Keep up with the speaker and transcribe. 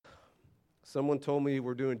Someone told me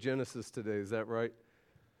we're doing Genesis today. Is that right?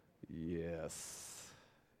 Yes,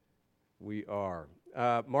 we are.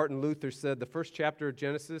 Martin Luther said the first chapter of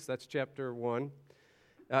Genesis, that's chapter 1,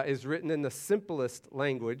 is written in the simplest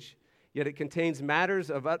language, yet it contains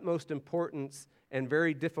matters of utmost importance and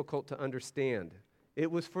very difficult to understand.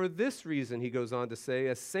 It was for this reason, he goes on to say,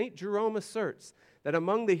 as St. Jerome asserts, that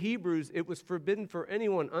among the Hebrews it was forbidden for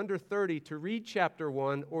anyone under 30 to read chapter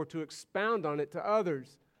 1 or to expound on it to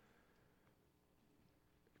others.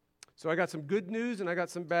 So I got some good news and I got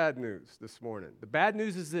some bad news this morning. The bad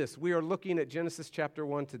news is this: we are looking at Genesis chapter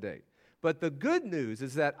 1 today. But the good news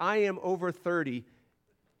is that I am over 30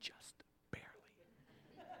 just barely.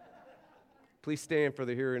 Please stand for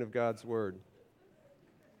the hearing of God's word.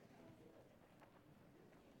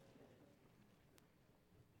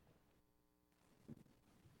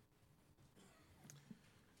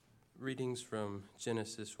 Readings from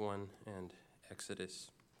Genesis 1 and Exodus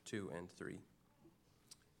 2 and 3.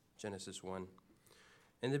 Genesis 1.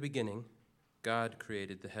 In the beginning, God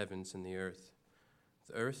created the heavens and the earth.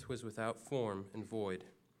 The earth was without form and void,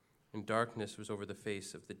 and darkness was over the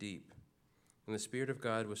face of the deep. And the Spirit of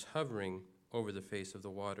God was hovering over the face of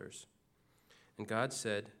the waters. And God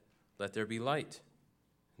said, "Let there be light."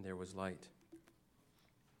 And there was light.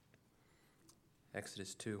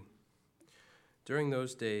 Exodus 2. During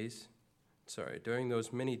those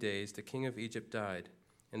many days, the king of Egypt died,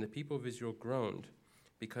 and the people of Israel groaned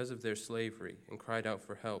because of their slavery and cried out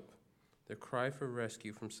for help. Their cry for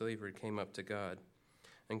rescue from slavery came up to God,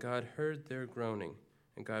 and God heard their groaning,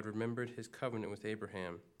 and God remembered his covenant with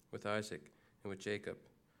Abraham, with Isaac, and with Jacob.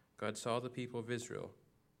 God saw the people of Israel,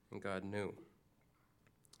 and God knew.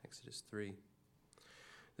 Exodus 3.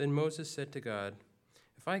 Then Moses said to God,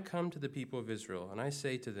 "If I come to the people of Israel, and I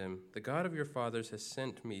say to them, 'The God of your fathers has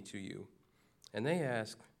sent me to you,' and they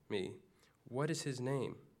ask me, 'What is his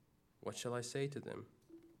name?' what shall I say to them?"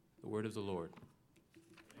 The word of the Lord.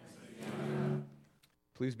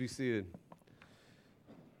 Please be seated.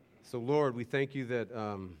 So, Lord, we thank you that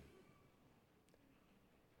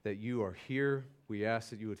you are here. We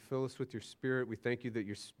ask that you would fill us with your Spirit. We thank you that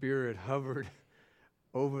your Spirit hovered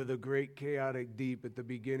over the great chaotic deep at the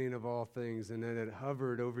beginning of all things, and then it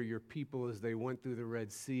hovered over your people as they went through the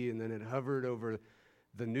Red Sea, and then it hovered over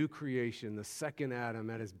the new creation, the second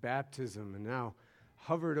Adam at his baptism, and now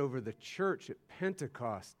hovered over the church at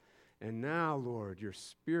Pentecost. And now, Lord, your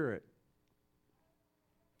Spirit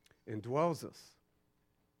indwells us,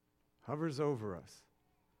 hovers over us,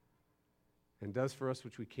 and does for us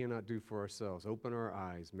which we cannot do for ourselves. Open our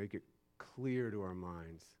eyes, make it clear to our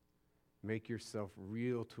minds. Make yourself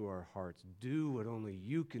real to our hearts. Do what only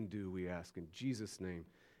you can do, we ask in Jesus' name.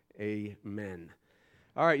 Amen.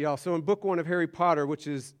 All right, y'all. So in book 1 of Harry Potter, which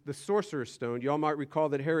is the Sorcerer's Stone, y'all might recall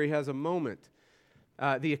that Harry has a moment.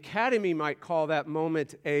 The Academy might call that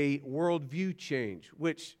moment a worldview change,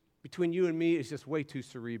 which between you and me is just way too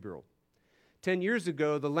cerebral. 10 years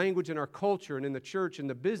ago, the language in our culture and in the church and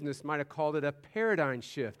the business might have called it a paradigm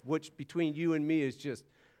shift, which between you and me is just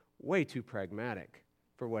way too pragmatic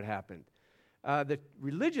for what happened. The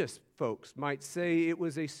religious folks might say it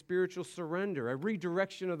was a spiritual surrender, a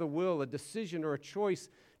redirection of the will, a decision or a choice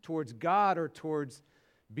towards God or towards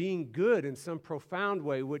being good in some profound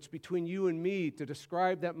way, which between you and me, to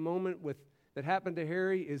describe that moment that happened to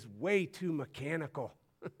Harry is way too mechanical.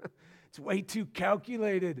 It's way too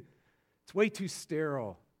calculated. It's way too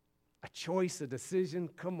sterile. A choice, a decision,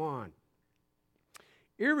 come on.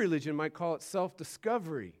 Irreligion might call it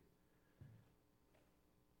self-discovery,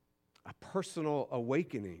 a personal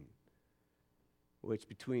awakening, which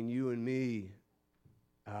between you and me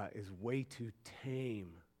is way too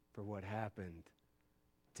tame for what happened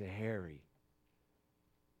to Harry.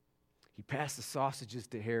 He passed the sausages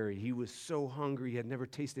to Harry. He was so hungry, he had never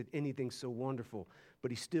tasted anything so wonderful,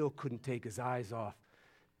 but he still couldn't take his eyes off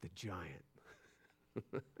the giant.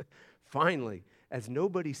 Finally, as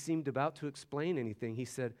nobody seemed about to explain anything, he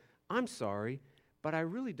said, "I'm sorry, but I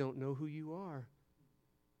really don't know who you are."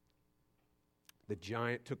 The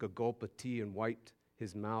giant took a gulp of tea and wiped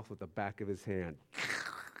his mouth with the back of his hand.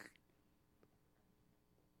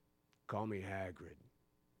 "Call me Hagrid,"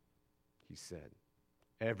 he said.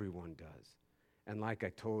 "Everyone does. And like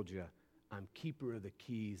I told you, I'm keeper of the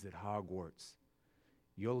keys at Hogwarts.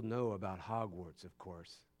 You'll know about Hogwarts, of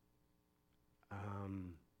course."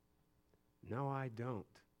 No, I don't."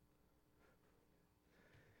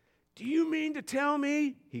 "Do you mean to tell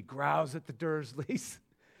me," he growls at the Dursleys,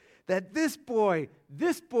 "that this boy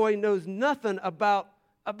knows nothing about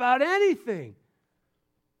anything?"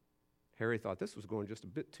 Harry thought this was going just a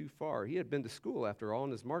bit too far. He had been to school after all,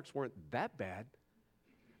 and his marks weren't that bad.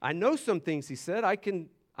 "I know some things," he said. I can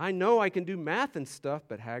I know I can do math and stuff,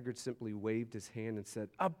 but Haggard simply waved his hand and said,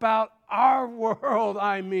 about our world,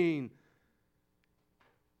 I mean.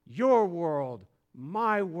 Your world,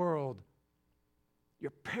 my world,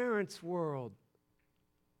 your parents' world.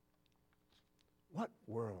 What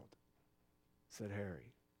world? Said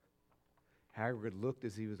Harry. Haggard looked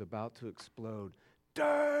as he was about to explode.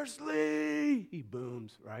 Dursley! He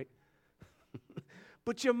booms, right?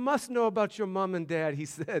 But you must know about your mom and dad, he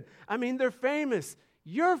said. I mean, they're famous.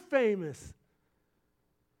 You're famous.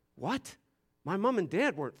 What? My mom and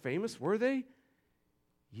dad weren't famous, were they?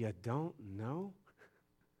 You don't know?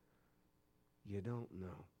 You don't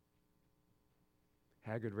know.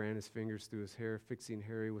 Haggard ran his fingers through his hair, fixing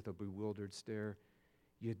Harry with a bewildered stare.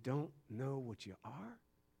 You don't know what you are?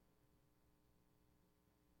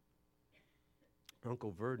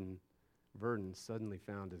 Uncle Verdon suddenly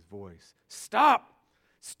found his voice. Stop!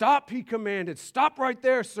 Stop, he commanded. Stop right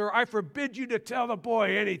there, sir. I forbid you to tell the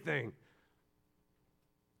boy anything.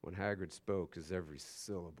 When Haggard spoke, his every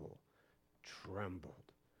syllable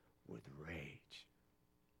trembled with rage.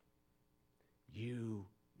 You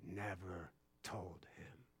never told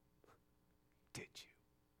him, did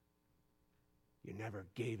you? You never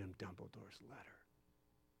gave him Dumbledore's letter,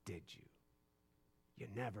 did you? You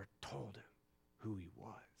never told him who he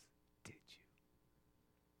was, did you?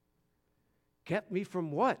 Kept me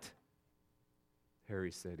from what?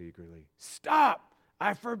 Harry said eagerly. Stop!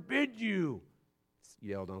 I forbid you!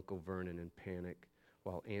 Yelled Uncle Vernon in panic,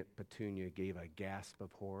 while Aunt Petunia gave a gasp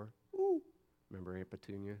of horror. Ooh! Remember Aunt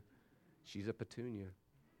Petunia? She's a petunia.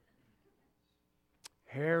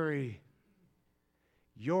 Harry,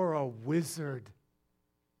 you're a wizard.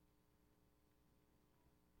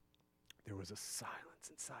 There was a silence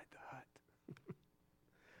inside the hut.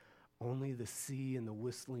 Only the sea and the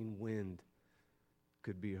whistling wind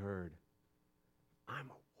could be heard. I'm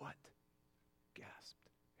a what? Gasped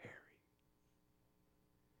Harry.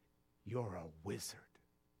 You're a wizard.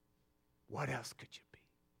 What else could you be?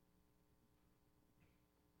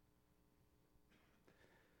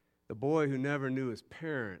 The boy who never knew his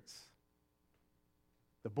parents,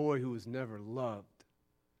 the boy who was never loved,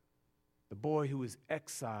 the boy who was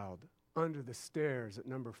exiled under the stairs at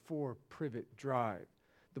number 4 Privet Drive,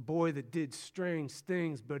 the boy that did strange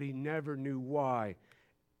things but he never knew why,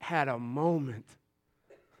 had a moment.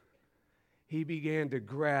 He began to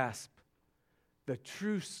grasp the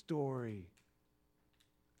true story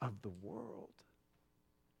of the world,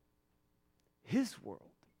 his world.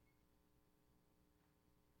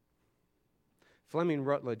 Fleming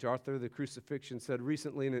Rutledge, author of The Crucifixion, said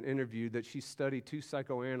recently in an interview that she studied 2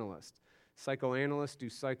 psychoanalysts. Psychoanalysts do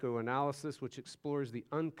psychoanalysis, which explores the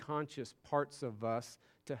unconscious parts of us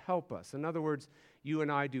to help us. In other words, you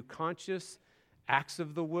and I do conscious acts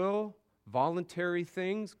of the will, voluntary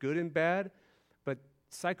things, good and bad, but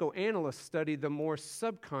psychoanalysts study the more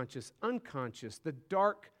subconscious, unconscious, the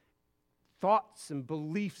dark thoughts and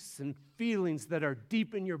beliefs and feelings that are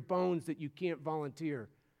deep in your bones that you can't volunteer.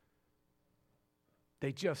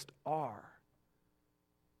 They just are.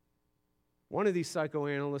 One of these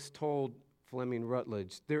psychoanalysts told Fleming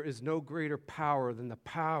Rutledge, there is no greater power than the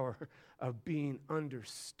power of being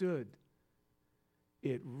understood.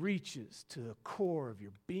 It reaches to the core of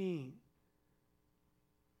your being.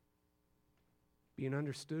 Being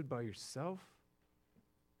understood by yourself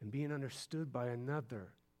and being understood by another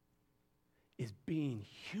is being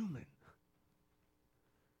human.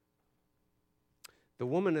 The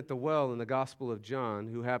woman at the well in the Gospel of John,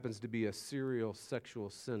 who happens to be a serial sexual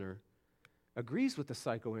sinner, agrees with the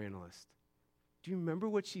psychoanalyst. Do you remember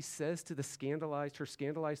what she says to her scandalized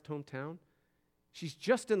hometown? She's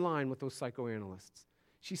just in line with those psychoanalysts.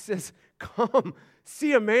 She says, come,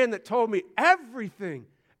 see a man that told me everything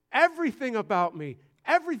about me,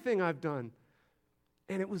 everything I've done.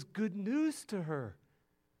 And it was good news to her.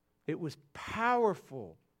 It was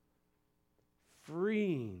powerful,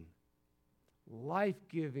 freeing,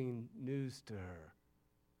 life-giving news to her.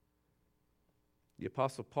 The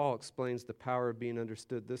Apostle Paul explains the power of being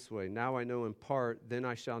understood this way. Now I know in part, then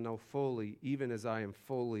I shall know fully, even as I am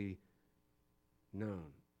fully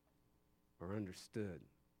known or understood.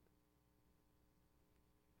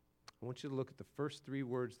 I want you to look at the first 3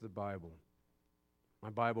 words of the Bible.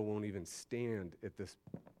 My Bible won't even stand at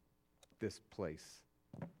this place.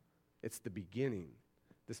 It's the beginning.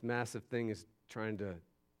 This massive thing is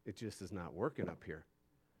it just is not working up here,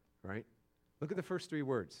 right? Look at the first 3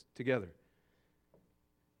 words together.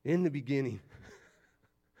 In the beginning.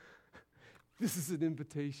 This is an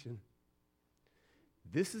invitation.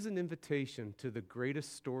 This is an invitation to the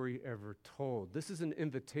greatest story ever told. This is an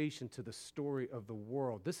invitation to the story of the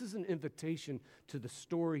world. This is an invitation to the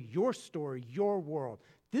story, your world.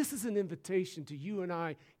 This is an invitation to you and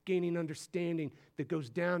I gaining understanding that goes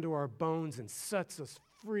down to our bones and sets us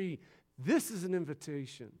free. This is an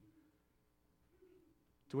invitation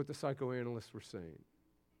to what the psychoanalysts were saying.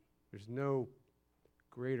 There's no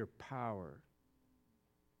greater power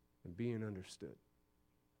than being understood.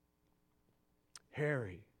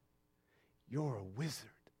 Harry, you're a wizard.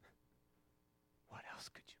 What else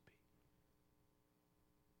could you be?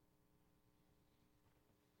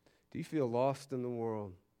 Do you feel lost in the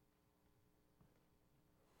world?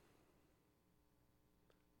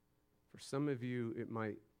 For some of you, it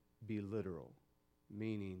might be literal,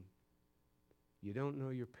 meaning you don't know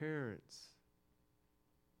your parents.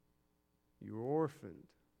 You were orphaned,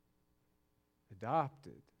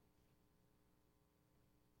 adopted,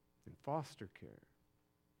 in foster care.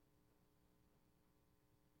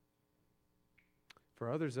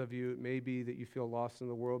 For others of you, it may be that you feel lost in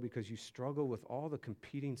the world because you struggle with all the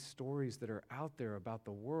competing stories that are out there about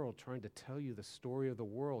the world, trying to tell you the story of the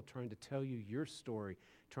world, trying to tell you your story,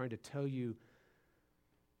 trying to tell you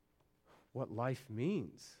what life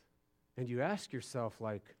means. And you ask yourself,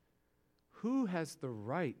 like, who has the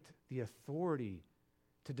right, the authority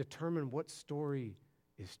to determine what story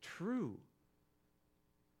is true?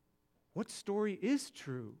 What story is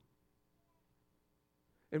true?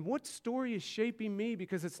 And what story is shaping me?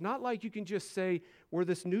 Because it's not like you can just say, we're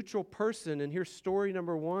this neutral person, and here's story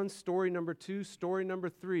number 1, story number 2, story number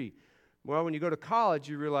 3. Well, when you go to college,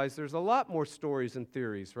 you realize there's a lot more stories and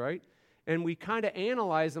theories, right? And we kind of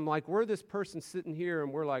analyze them like we're this person sitting here,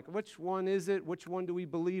 and we're like, which one is it? Which one do we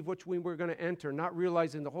believe? Which one we're going to enter? Not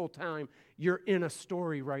realizing the whole time you're in a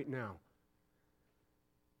story right now.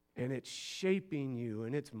 And it's shaping you,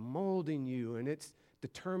 and it's molding you, and it's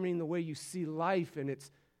determining the way you see life, and it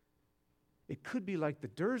could be like the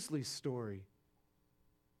Dursley story.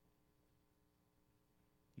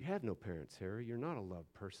 You had no parents, Harry. You're not a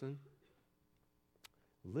loved person.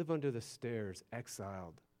 Live under the stairs,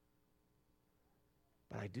 exiled.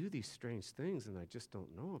 But I do these strange things, and I just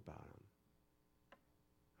don't know about them.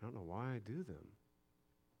 I don't know why I do them.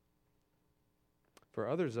 For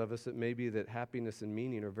others of us, it may be that happiness and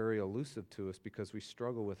meaning are very elusive to us because we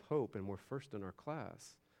struggle with hope and we're first in our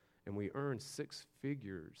class and we earn 6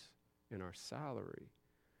 figures in our salary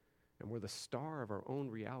and we're the star of our own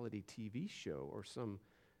reality TV show or some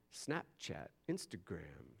Snapchat,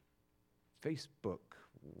 Instagram, Facebook,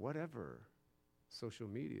 whatever, social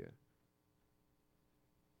media.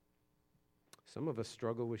 Some of us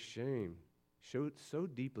struggle with shame so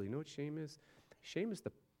deeply. You know what shame is? Shame is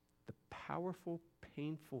the powerful,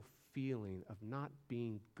 painful feeling of not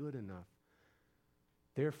being good enough.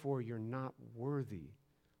 Therefore, you're not worthy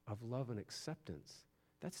of love and acceptance.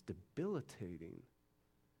 That's debilitating.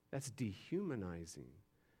 That's dehumanizing.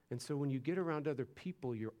 And so when you get around other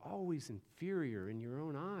people, you're always inferior in your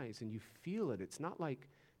own eyes, and you feel it. It's not like,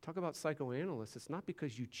 talk about psychoanalysts, it's not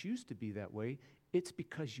because you choose to be that way, it's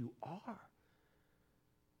because you are.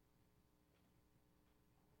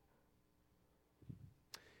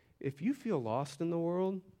 If you feel lost in the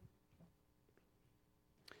world,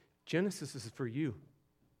 Genesis is for you.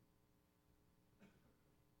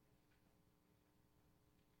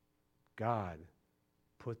 God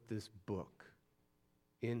put this book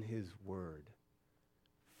in His Word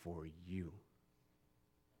for you.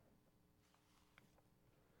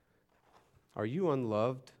 Are you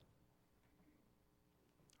unloved?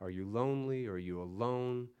 Are you lonely? Are you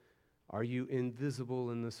alone? Are you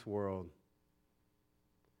invisible in this world?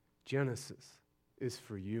 Genesis is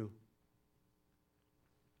for you.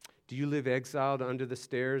 Do you live exiled under the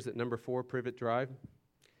stairs at number 4 Privet Drive?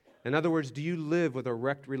 In other words, do you live with a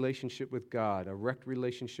wrecked relationship with God, a wrecked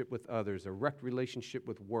relationship with others, a wrecked relationship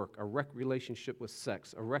with work, a wrecked relationship with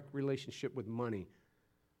sex, a wrecked relationship with money,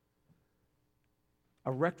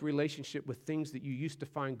 a wrecked relationship with things that you used to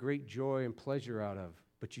find great joy and pleasure out of,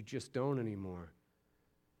 but you just don't anymore,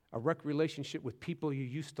 a wrecked relationship with people you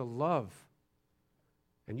used to love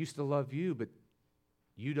and used to love you, but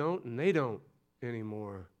you don't and they don't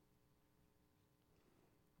anymore.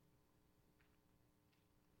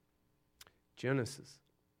 Genesis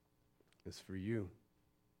is for you.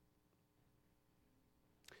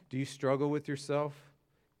 Do you struggle with yourself?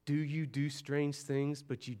 Do you do strange things,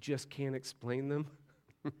 but you just can't explain them?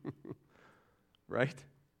 Right?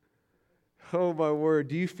 Oh, my word.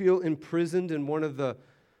 Do you feel imprisoned in one of the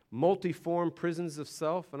multiform prisons of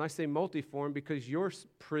self. And I say multiform because your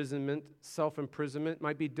imprisonment, self-imprisonment,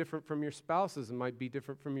 might be different from your spouse's. It might be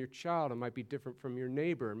different from your child. It might be different from your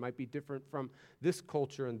neighbor. It might be different from this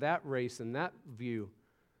culture and that race and that view.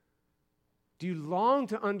 Do you long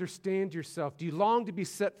to understand yourself? Do you long to be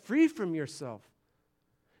set free from yourself?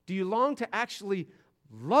 Do you long to actually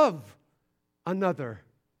love another,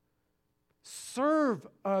 serve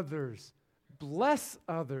others, bless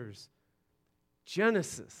others?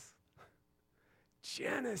 Genesis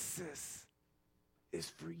is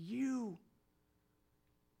for you.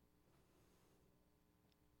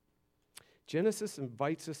 Genesis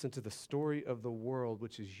invites us into the story of the world,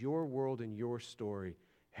 which is your world and your story.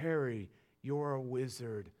 Harry, you're a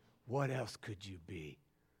wizard. What else could you be?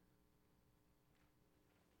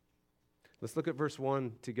 Let's look at verse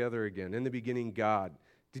 1 together again. In the beginning, God.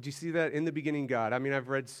 Did you see that? In the beginning, God. I mean,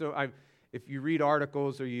 if you read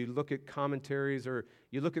articles or you look at commentaries or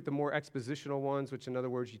you look at the more expositional ones, which in other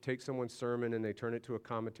words, you take someone's sermon and they turn it to a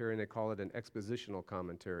commentary and they call it an expositional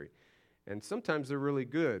commentary. And sometimes they're really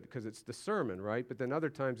good because it's the sermon, right? But then other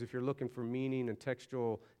times, if you're looking for meaning and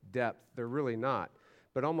textual depth, they're really not.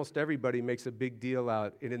 But almost everybody makes a big deal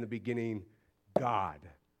out in the beginning, God.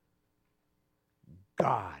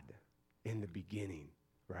 God in the beginning,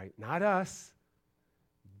 right? Not us,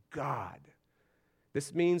 God.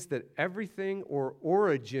 This means that everything, or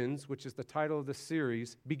Origins, which is the title of the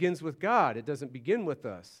series, begins with God. It doesn't begin with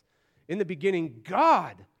us. In the beginning,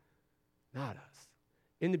 God, not us.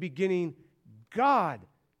 In the beginning, God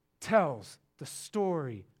tells the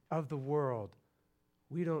story of the world.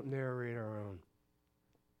 We don't narrate our own.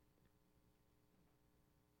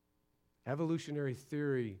 Evolutionary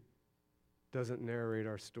theory doesn't narrate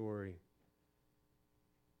our story.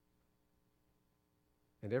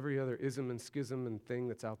 And every other ism and schism and thing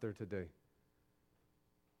that's out there today.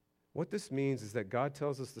 What this means is that God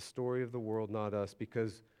tells us the story of the world, not us,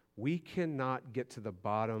 because we cannot get to the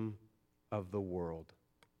bottom of the world.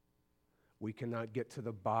 We cannot get to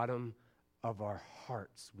the bottom of our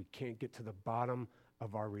hearts. We can't get to the bottom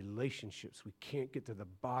of our relationships. We can't get to the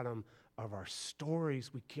bottom of our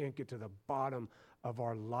stories. We can't get to the bottom of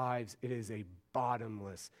our lives. It is a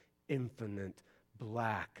bottomless, infinite,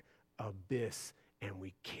 black abyss. And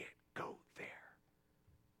we can't go there.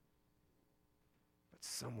 But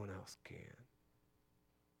someone else can.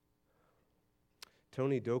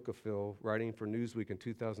 Tony Dokafil, writing for Newsweek in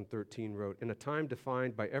 2013, wrote, "In a time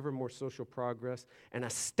defined by ever more social progress and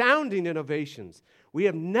astounding innovations, we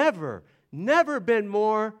have never been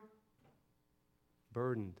more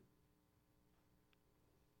burdened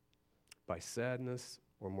by sadness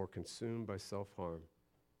or more consumed by self-harm."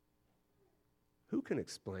 Who can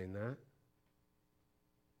explain that?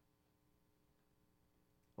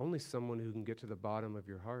 Only someone who can get to the bottom of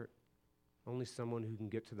your heart. Only someone who can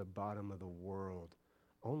get to the bottom of the world.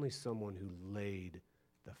 Only someone who laid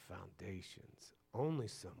the foundations. Only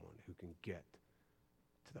someone who can get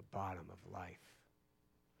to the bottom of life.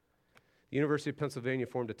 The University of Pennsylvania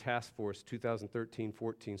formed a task force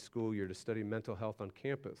 2013-14 school year to study mental health on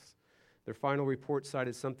campus. Their final report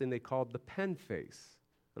cited something they called the Penn face.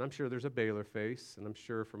 And I'm sure there's a Baylor face, and I'm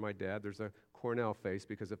sure for my dad there's a Cornell face,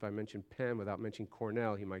 because if I mention Penn without mentioning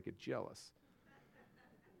Cornell, he might get jealous.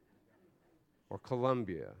 Or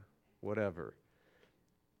Columbia, whatever.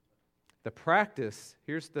 The practice,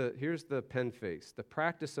 here's the Penn face, the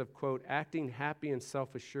practice of, quote, acting happy and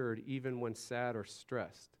self-assured even when sad or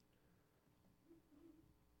stressed.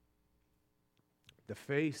 The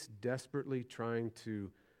face desperately trying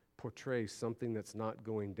to portray something that's not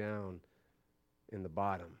going down in the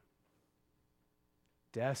bottom.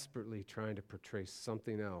 Desperately trying to portray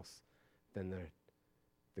something else than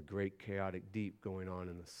the great chaotic deep going on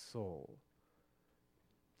in the soul.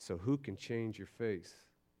 So who can change your face?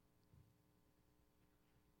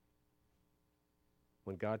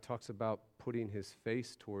 When God talks about putting his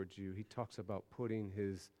face towards you, he talks about putting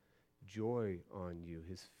his joy on you,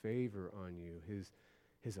 his favor on you, his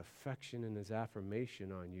affection and his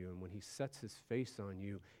affirmation on you. And when he sets his face on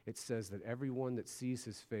you, it says that everyone that sees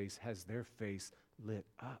his face has their face lit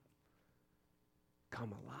up.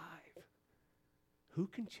 Come alive. Who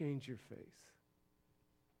can change your face?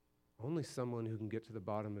 Only someone who can get to the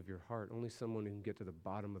bottom of your heart. Only someone who can get to the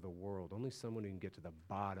bottom of the world. Only someone who can get to the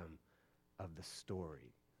bottom of the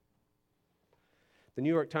story. The New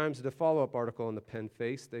York Times did a follow-up article on the Penn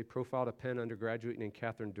face. They profiled a Penn undergraduate named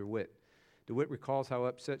Catherine DeWitt. DeWitt recalls how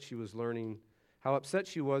upset she was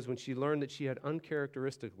when she learned that she had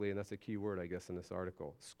uncharacteristically, and that's a key word, I guess, in this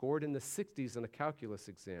article, scored in the 60s on a calculus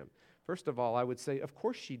exam. First of all, I would say, of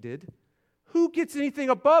course she did. Who gets anything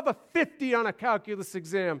above a 50 on a calculus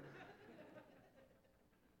exam?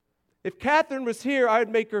 If Catherine was here, I'd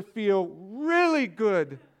make her feel really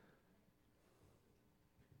good.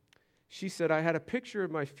 She said, I had a picture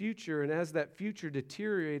of my future, and as that future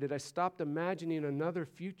deteriorated, I stopped imagining another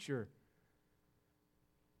future.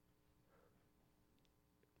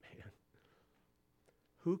 Man,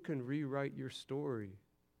 who can rewrite your story?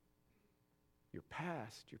 Your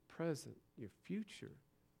past, your present, your future?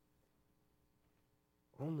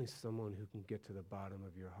 Only someone who can get to the bottom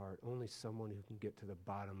of your heart. Only someone who can get to the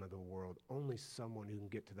bottom of the world. Only someone who can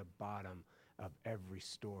get to the bottom of every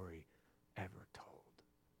story ever told.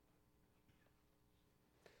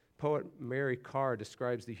 Poet Mary Carr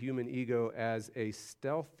describes the human ego as a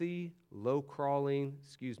stealthy, low-crawling,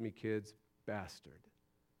 excuse me, kids, bastard.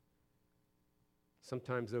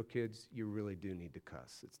 Sometimes, though, kids, you really do need to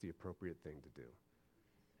cuss. It's the appropriate thing to do.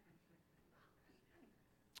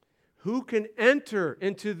 Who can enter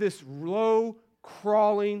into this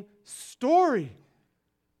low-crawling story?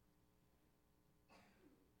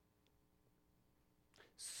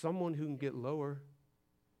 Someone who can get lower.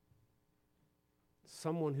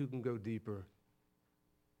 Someone who can go deeper.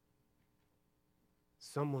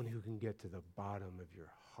 Someone who can get to the bottom of your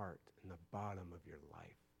heart and the bottom of your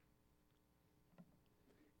life.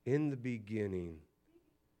 In the beginning,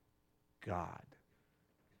 God.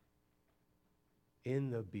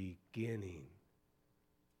 In the beginning,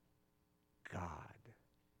 God.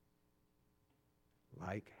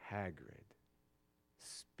 Like Hagrid,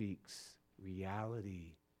 speaks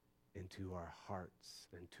reality into our hearts,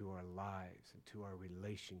 into our lives, into our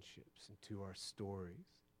relationships, into our stories.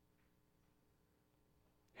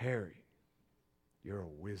 Harry, you're a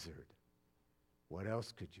wizard. What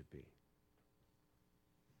else could you be?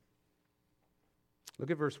 Look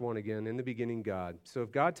at verse 1 again. In the beginning, God. So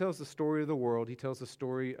if God tells the story of the world, he tells the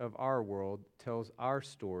story of our world, tells our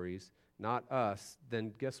stories, not us,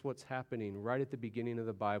 then guess what's happening right at the beginning of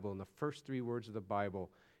the Bible, in the first 3 words of the Bible?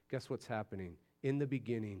 Guess what's happening? In the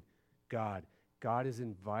beginning, God. God is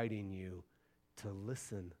inviting you to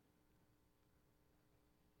listen.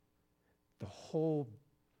 The whole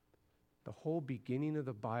beginning of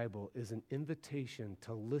the Bible is an invitation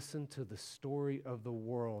to listen to the story of the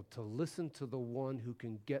world, to listen to the one who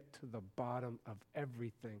can get to the bottom of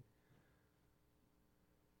everything.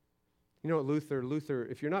 You know what, Luther,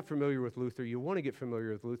 if you're not familiar with Luther, you want to get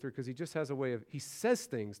familiar with Luther because he just has a way of, he says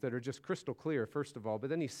things that are just crystal clear, first of all, but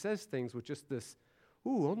then he says things with just this,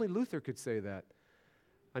 only Luther could say that.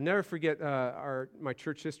 I never forget my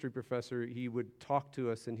church history professor. He would talk to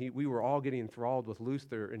us, and we were all getting enthralled with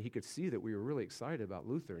Luther, and he could see that we were really excited about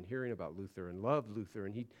Luther and hearing about Luther and loved Luther.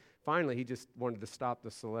 And he just wanted to stop the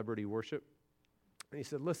celebrity worship. And he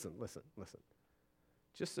said, listen,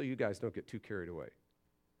 just so you guys don't get too carried away.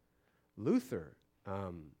 Luther,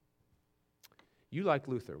 you like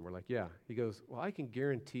Luther? And we're like, yeah. He goes, well, I can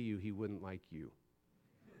guarantee you he wouldn't like you.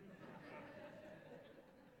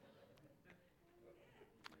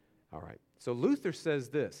 All right, so Luther says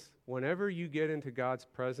this, whenever you get into God's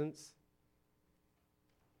presence,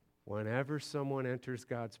 whenever someone enters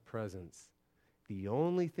God's presence, the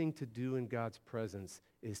only thing to do in God's presence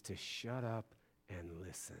is to shut up and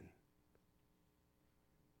listen.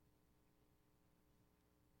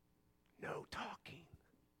 No talking.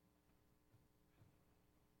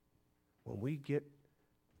 When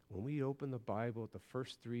we open the Bible at the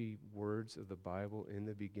first 3 words of the Bible, in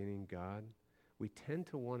the beginning, God, we tend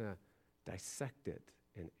to want to dissect it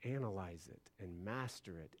and analyze it and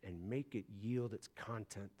master it and make it yield its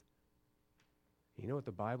content. You know what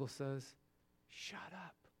the Bible says? Shut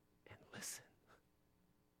up and listen.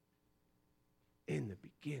 In the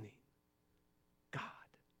beginning, God,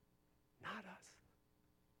 not us.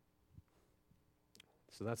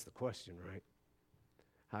 So that's the question, right?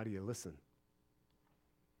 How do you listen?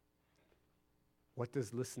 What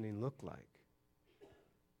does listening look like?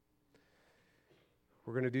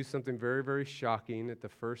 We're going to do something very, very shocking at the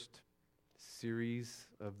first series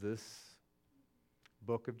of this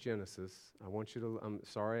book of Genesis. I'm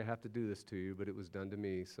sorry I have to do this to you, but it was done to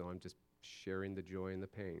me, so I'm just sharing the joy and the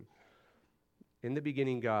pain. In the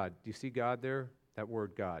beginning, God. Do you see God there? That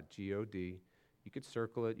word God, G-O-D. You could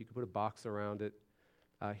circle it. You could put a box around it.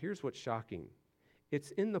 Here's what's shocking. It's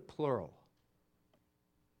in the plural,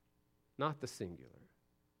 not the singular.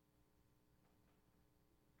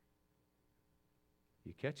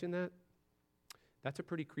 You catching that? That's a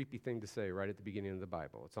pretty creepy thing to say right at the beginning of the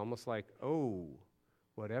Bible. It's almost like,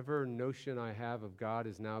 whatever notion I have of God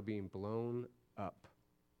is now being blown up.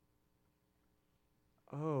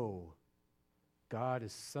 God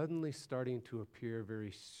is suddenly starting to appear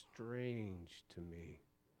very strange to me.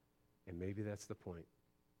 And maybe that's the point.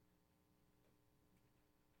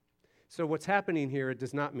 So what's happening here, it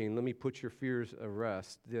does not mean, let me put your fears at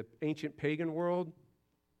rest. The ancient pagan world,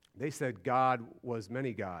 they said God was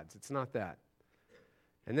many gods. It's not that.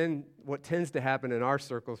 And then what tends to happen in our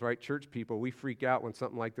circles, right, church people, we freak out when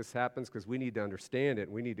something like this happens because we need to understand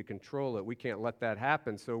it. We need to control it. We can't let that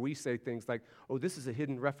happen. So we say things like, oh, this is a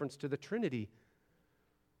hidden reference to the Trinity,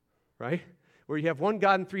 right? Where you have one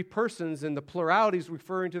God in three persons and the plurality is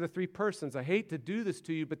referring to the three persons. I hate to do this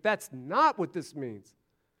to you, but that's not what this means.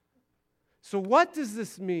 So what does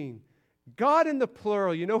this mean? God in the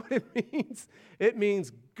plural, you know what it means? It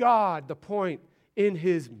means God, the point, in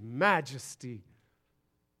his majesty.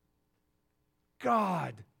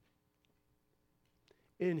 God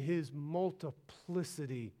in his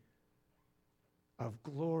multiplicity of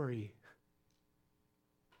glory.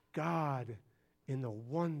 God in the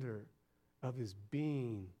wonder of his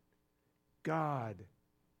being. God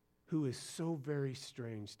who is so very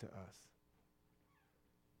strange to us.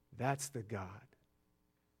 That's the God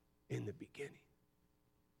in the beginning.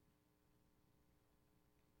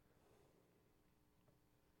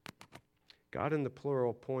 God in the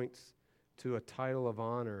plural points to a title of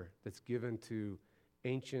honor that's given to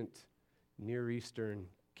ancient Near Eastern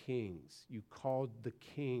kings. You called the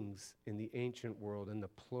kings in the ancient world in the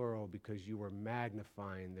plural because you were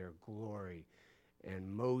magnifying their glory.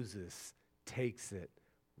 And Moses takes it,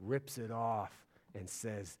 rips it off, and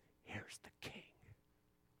says, here's the king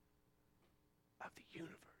of the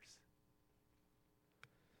universe.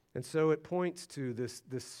 And so it points to this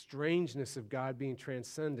strangeness of God being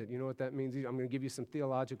transcendent. You know what that means? I'm going to give you some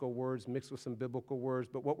theological words mixed with some biblical words,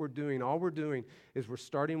 but what we're doing, all we're doing is we're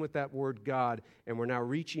starting with that word God, and we're now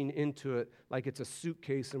reaching into it like it's a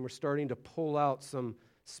suitcase, and we're starting to pull out some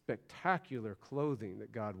spectacular clothing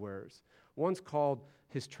that God wears. One's called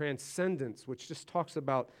his transcendence, which just talks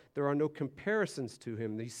about there are no comparisons to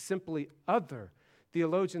him. He's simply other.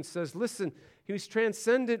 Theologian says, listen, he's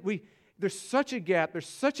transcendent. There's such a gap, there's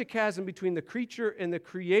such a chasm between the creature and the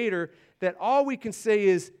creator that all we can say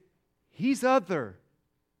is, he's other.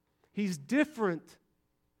 He's different.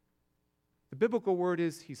 The biblical word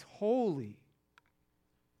is, he's holy.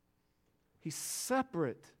 He's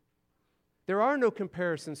separate. There are no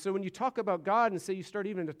comparisons. So when you talk about God and say you start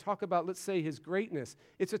even to talk about, let's say, his greatness,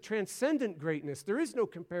 it's a transcendent greatness. There is no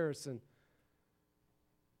comparison.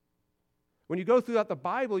 When you go throughout the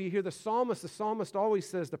Bible, you hear the psalmist always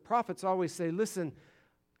says, the prophets always say, listen,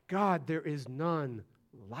 God, there is none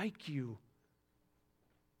like you.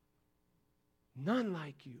 None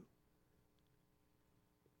like you.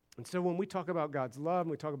 And so when we talk about God's love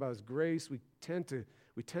and we talk about his grace, we tend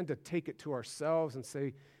to take it to ourselves and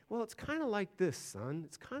say, well, it's kind of like this, son.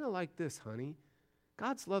 It's kind of like this, honey.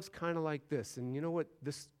 God's love's kind of like this. And you know what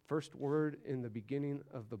this first word in the beginning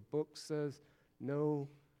of the book says? No,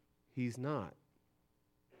 he's not.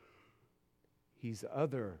 He's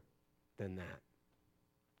other than that.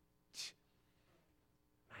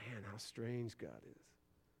 Man, how strange God is.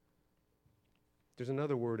 There's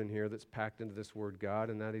another word in here that's packed into this word God,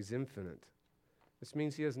 and that is infinite. This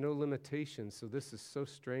means he has no limitations, so this is so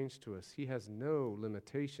strange to us. He has no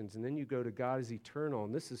limitations. And then you go to God is eternal,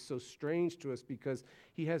 and this is so strange to us because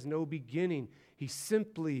he has no beginning. He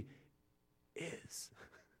simply is.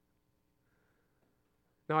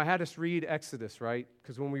 Now, I had us read Exodus, right?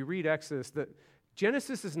 Because when we read Exodus,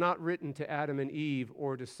 Genesis is not written to Adam and Eve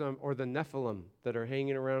or the Nephilim that are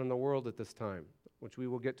hanging around in the world at this time, which we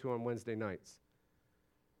will get to on Wednesday nights.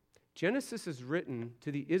 Genesis is written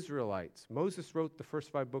to the Israelites. Moses wrote the first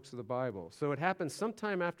 5 books of the Bible. So it happens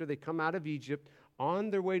sometime after they come out of Egypt on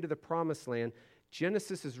their way to the Promised Land.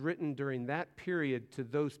 Genesis is written during that period to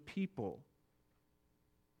those people.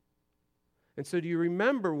 And so do you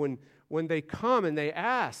remember when they come and they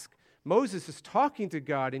ask, Moses is talking to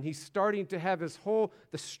God and he's starting to have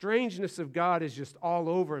the strangeness of God is just all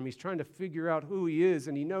over him. He's trying to figure out who he is,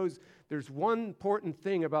 and he knows there's one important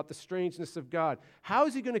thing about the strangeness of God. How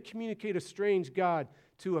is he going to communicate a strange God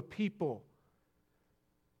to a people?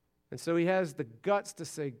 And so he has the guts to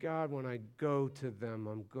say, God, when I go to them,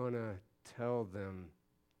 I'm going to tell them,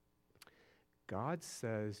 God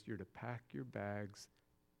says you're to pack your bags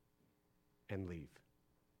and leave.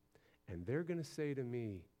 And they're going to say to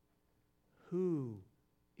me, who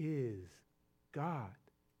is God?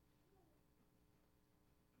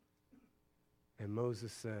 And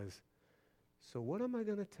Moses says, so what am I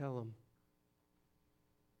going to tell them?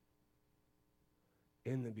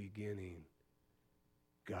 In the beginning,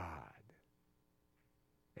 God.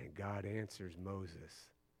 And God answers Moses,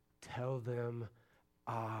 tell them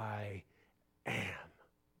I am.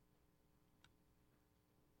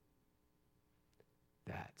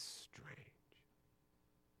 That's strange.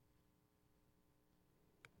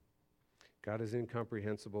 God is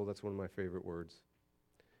incomprehensible. That's one of my favorite words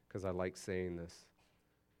because I like saying this.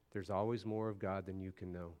 There's always more of God than you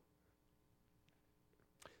can know.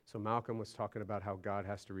 So Malcolm was talking about how God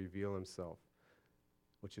has to reveal himself,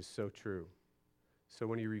 which is so true. So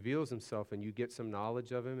when he reveals himself and you get some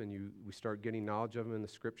knowledge of him and we start getting knowledge of him in the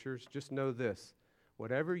scriptures, just know this.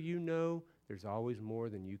 Whatever you know, there's always more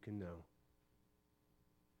than you can know.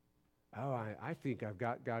 Oh, I think I've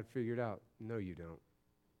got God figured out. No, you don't.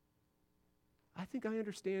 I think I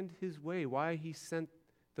understand his way, why he sent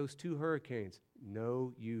those 2 hurricanes.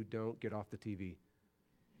 No, you don't. Get off the TV.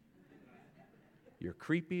 You're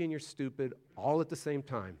creepy and you're stupid all at the same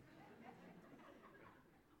time.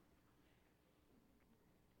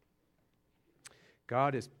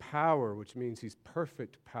 God is power, which means he's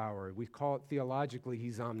perfect power. We call it theologically,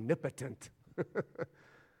 he's omnipotent. You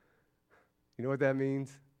know what that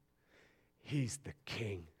means? He's the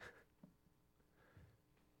king.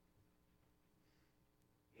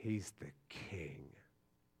 He's the king.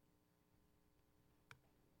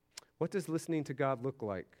 What does listening to God look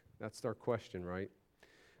like? That's our question, right?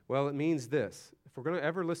 Well, it means this. If we're going to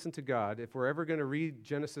ever listen to God, if we're ever going to read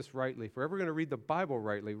Genesis rightly, if we're ever going to read the Bible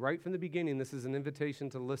rightly, right from the beginning, this is an invitation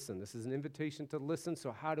to listen. This is an invitation to listen.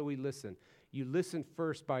 So how do we listen? You listen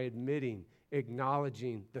first by admitting,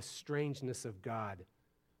 acknowledging the strangeness of God.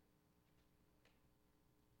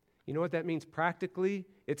 You know what that means practically?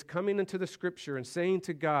 It's coming into the scripture and saying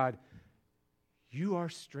to God, you are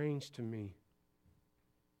strange to me.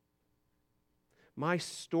 My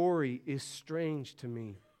story is strange to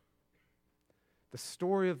me. The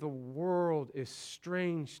story of the world is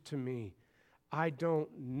strange to me. I don't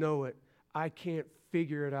know it. I can't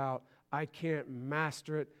figure it out. I can't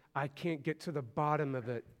master it. I can't get to the bottom of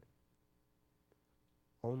it.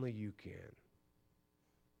 Only you can.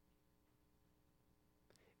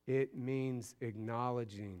 It means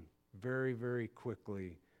acknowledging very, very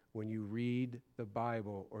quickly when you read the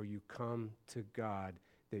Bible or you come to God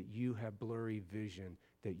that you have blurry vision,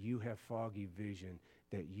 that you have foggy vision,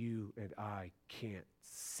 that you and I can't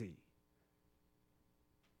see.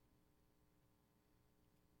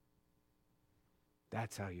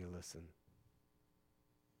 That's how you listen.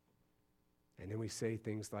 And then we say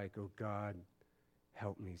things like, oh God,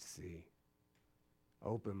 help me see.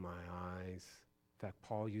 Open my eyes. In fact,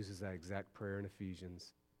 Paul uses that exact prayer in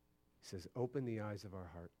Ephesians. He says, open the eyes of our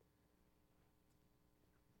heart.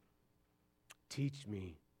 Teach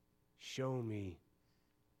me, show me.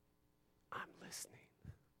 I'm listening.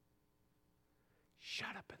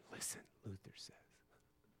 Shut up and listen, Luther says.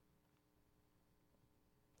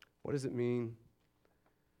 What does it mean?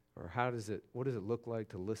 Or what does it look like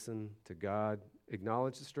to listen to God?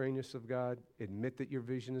 Acknowledge the strangeness of God. Admit that your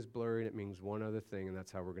vision is blurry, and it means one other thing, and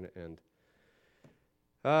that's how we're going to end.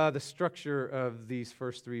 The structure of these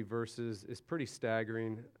first 3 verses is pretty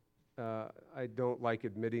staggering. I don't like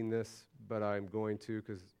admitting this, but I'm going to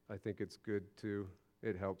because I think it's good to.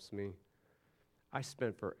 It helps me. I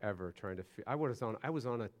spent forever trying to. I was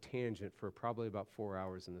on a tangent for probably about 4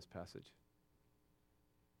 hours in this passage.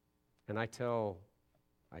 And I tell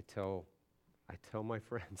my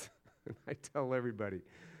friends, and I tell everybody,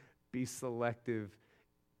 be selective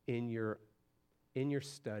in your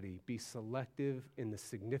study. Be selective in the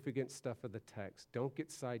significant stuff of the text. Don't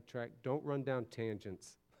get sidetracked. Don't run down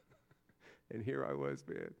tangents. And here I was,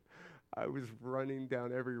 man. I was running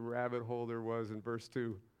down every rabbit hole there was in verse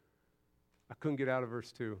 2. I couldn't get out of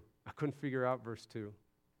verse 2. I couldn't figure out verse 2.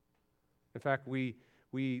 In fact, we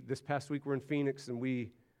this past week we're in Phoenix, and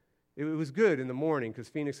it was good in the morning because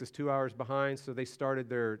Phoenix is 2 hours behind, so they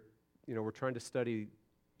started we're trying to study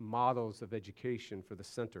models of education for the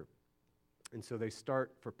center. And so they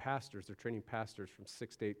start for pastors, they're training pastors from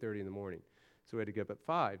 6 to 8:30 in the morning. So we had to get up at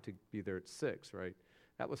 5 to be there at 6, right?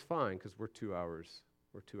 That was fine because we're 2 hours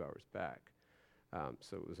back.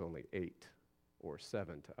 So it was only 8 or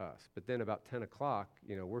 7 to us. But then about 10 o'clock,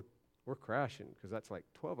 we're crashing because that's like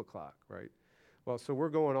 12 o'clock, right? Well, so we're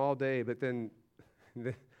going all day, but then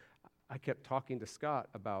I kept talking to Scott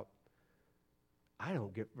about, I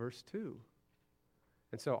don't get verse 2.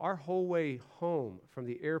 And so our whole way home from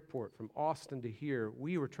the airport, from Austin to here,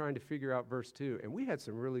 we were trying to figure out verse 2. And we had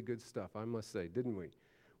some really good stuff, I must say, didn't we?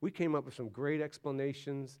 We came up with some great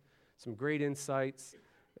explanations, some great insights,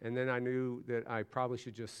 and then I knew that I probably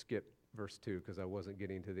should just skip verse 2 because I wasn't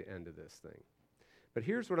getting to the end of this thing. But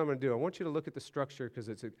here's what I'm going to do. I want you to look at the structure because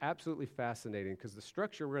it's absolutely fascinating because the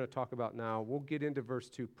structure we're going to talk about now, we'll get into verse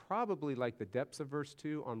 2 probably like the depths of verse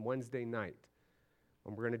 2 on Wednesday night.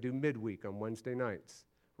 And we're going to do midweek on Wednesday nights.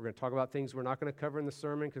 We're going to talk about things we're not going to cover in the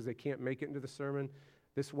sermon because they can't make it into the sermon.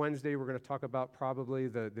 This Wednesday, we're going to talk about probably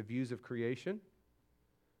the views of creation.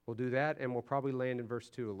 We'll do that, and we'll probably land in verse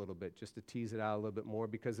 2 a little bit, just to tease it out a little bit more,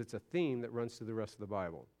 because it's a theme that runs through the rest of the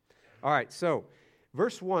Bible. All right, so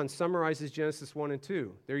verse 1 summarizes Genesis 1 and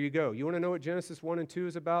 2. There you go. You want to know what Genesis 1 and 2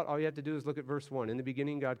 is about? All you have to do is look at verse 1. In the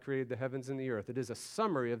beginning, God created the heavens and the earth. It is a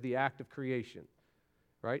summary of the act of creation,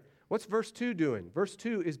 right? What's verse 2 doing? Verse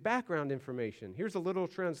 2 is background information. Here's a little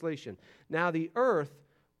translation. Now the earth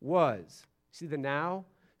was. See the now?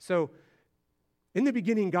 So, in the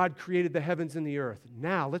beginning, God created the heavens and the earth.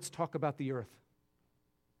 Now, let's talk about the earth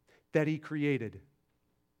that He created.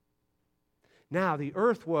 Now, the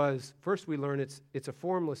earth was, first we learn it's a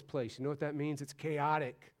formless place. You know what that means? It's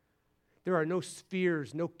chaotic. There are no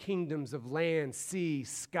spheres, no kingdoms of land, sea,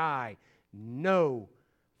 sky, no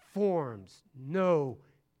forms, no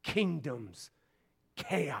kingdoms,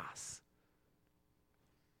 chaos.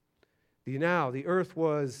 The earth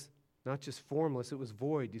was not just formless, it was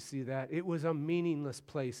void. You see that? It was a meaningless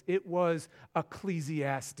place. It was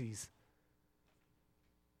Ecclesiastes.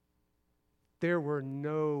 There were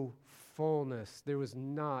no fullness. There was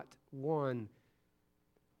not one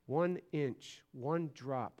inch, one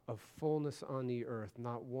drop of fullness on the earth.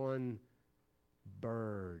 Not one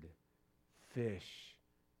bird, fish,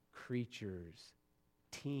 creatures,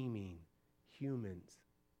 teeming humans.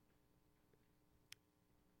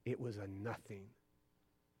 It was a nothing.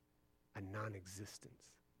 A non-existence.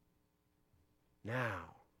 Now,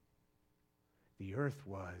 the earth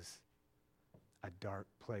was a dark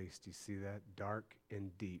place. Do you see that? Dark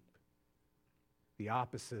and deep. The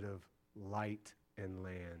opposite of light and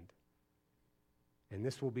land. And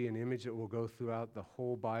this will be an image that will go throughout the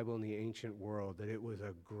whole Bible and the ancient world, that it was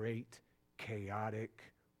a great, chaotic,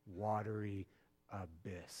 watery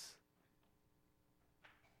abyss.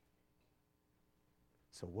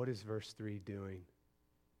 So what is verse 3 doing?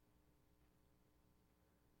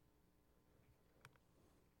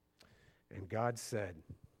 And God said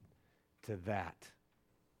to that,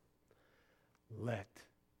 let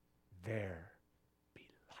there be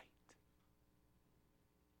light.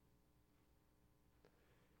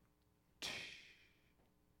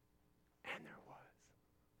 And there was.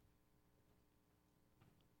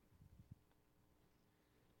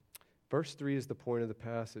 Verse 3 is the point of the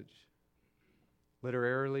passage.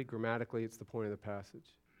 Literarily, grammatically, it's the point of the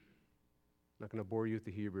passage. I'm not going to bore you with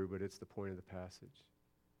the Hebrew, but it's the point of the passage.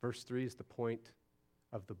 Verse 3 is the point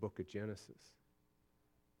of the book of Genesis.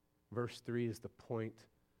 Verse 3 is the point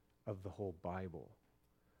of the whole Bible.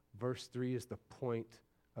 Verse 3 is the point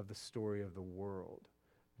of the story of the world.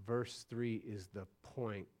 Verse 3 is the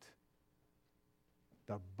point,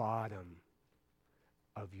 the bottom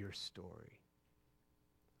of your story.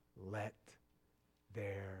 Let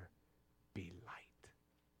there be light.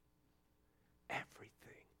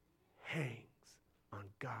 Everything hangs on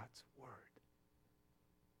God's word.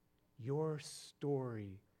 Your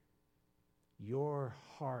story, your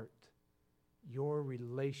heart, your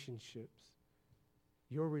relationships,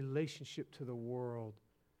 your relationship to the world,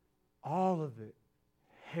 all of it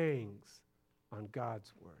hangs on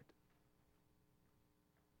God's word.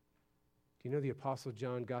 Do you know the Apostle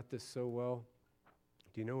John got this so well?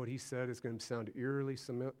 Do you know what he said? It's going to sound eerily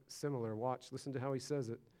similar. Watch, listen to how he says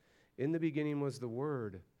it. In the beginning was the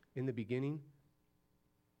Word. In the beginning,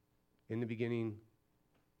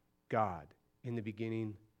 God. In the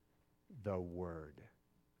beginning, the Word.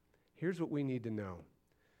 Here's what we need to know.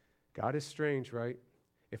 God is strange, right?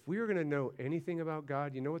 If we are going to know anything about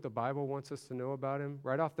God, you know what the Bible wants us to know about Him?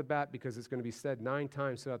 Right off the bat, because it's going to be said 9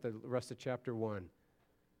 times throughout the rest of chapter 1.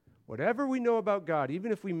 Whatever we know about God,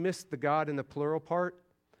 even if we missed the God in the plural part,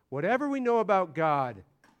 whatever we know about God,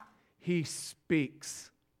 He speaks.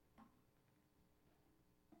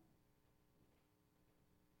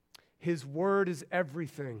 His word is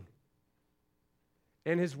everything.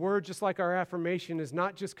 And His word, just like our affirmation, is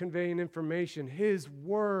not just conveying information. His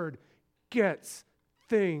word gets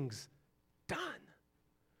things done.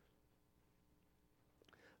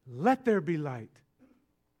 Let there be light.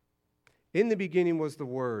 In the beginning was the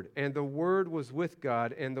Word, and the Word was with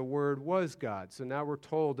God, and the Word was God. So now we're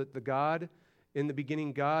told that the God, in the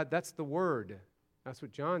beginning God, that's the Word. That's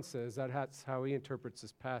what John says. That's how he interprets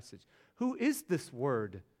this passage. Who is this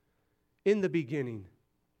Word in the beginning?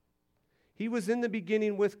 He was in the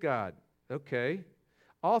beginning with God. Okay.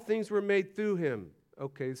 All things were made through Him.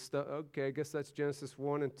 Okay, I guess that's Genesis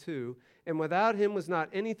 1 and 2. And without Him was not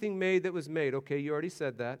anything made that was made. Okay, you already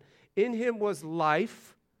said that. In Him was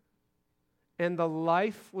life, and the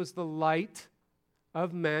life was the light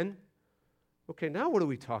of men. Okay, now what are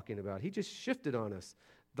we talking about? He just shifted on us.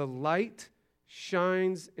 The light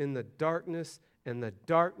shines in the darkness, and the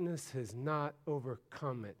darkness has not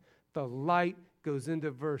overcome it. The light goes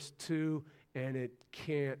into verse 2, and it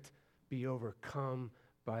can't be overcome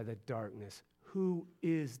by the darkness. Who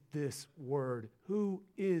is this Word? Who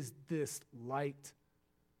is this light?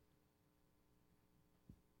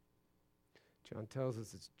 John tells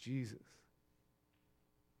us it's Jesus.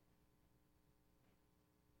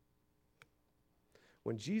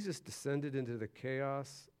 When Jesus descended into the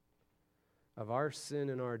chaos of our sin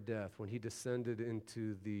and our death, when he descended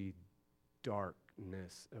into the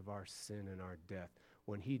darkness of our sin and our death,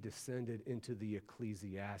 when he descended into the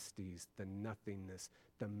Ecclesiastes, the nothingness,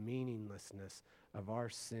 the meaninglessness of our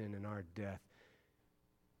sin and our death,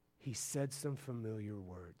 he said some familiar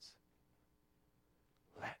words.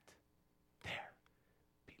 Let there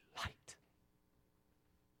be light.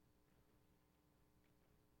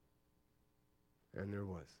 And there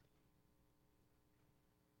was.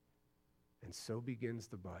 And so begins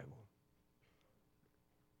the Bible.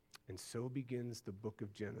 And so begins the book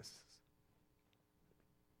of Genesis.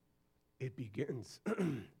 It begins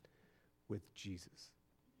with Jesus,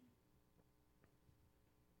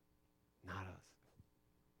 not us.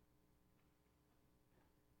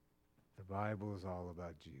 The Bible is all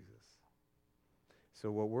about Jesus.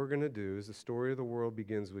 So what we're going to do is the story of the world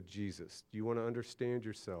begins with Jesus. Do you want to understand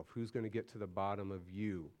yourself? Who's going to get to the bottom of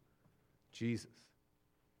you? Jesus.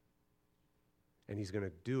 And he's going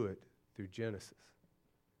to do it through Genesis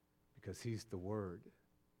because he's the Word.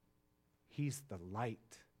 He's the light.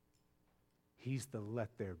 He's the let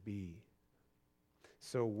there be.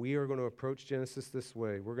 So we are going to approach Genesis this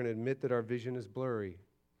way. We're going to admit that our vision is blurry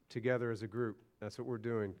together as a group. That's what we're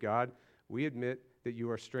doing. God, we admit that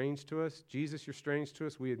you are strange to us. Jesus, you're strange to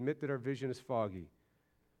us. We admit that our vision is foggy.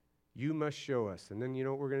 You must show us. And then you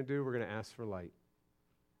know what we're going to do? We're going to ask for light.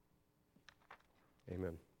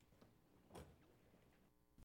 Amen.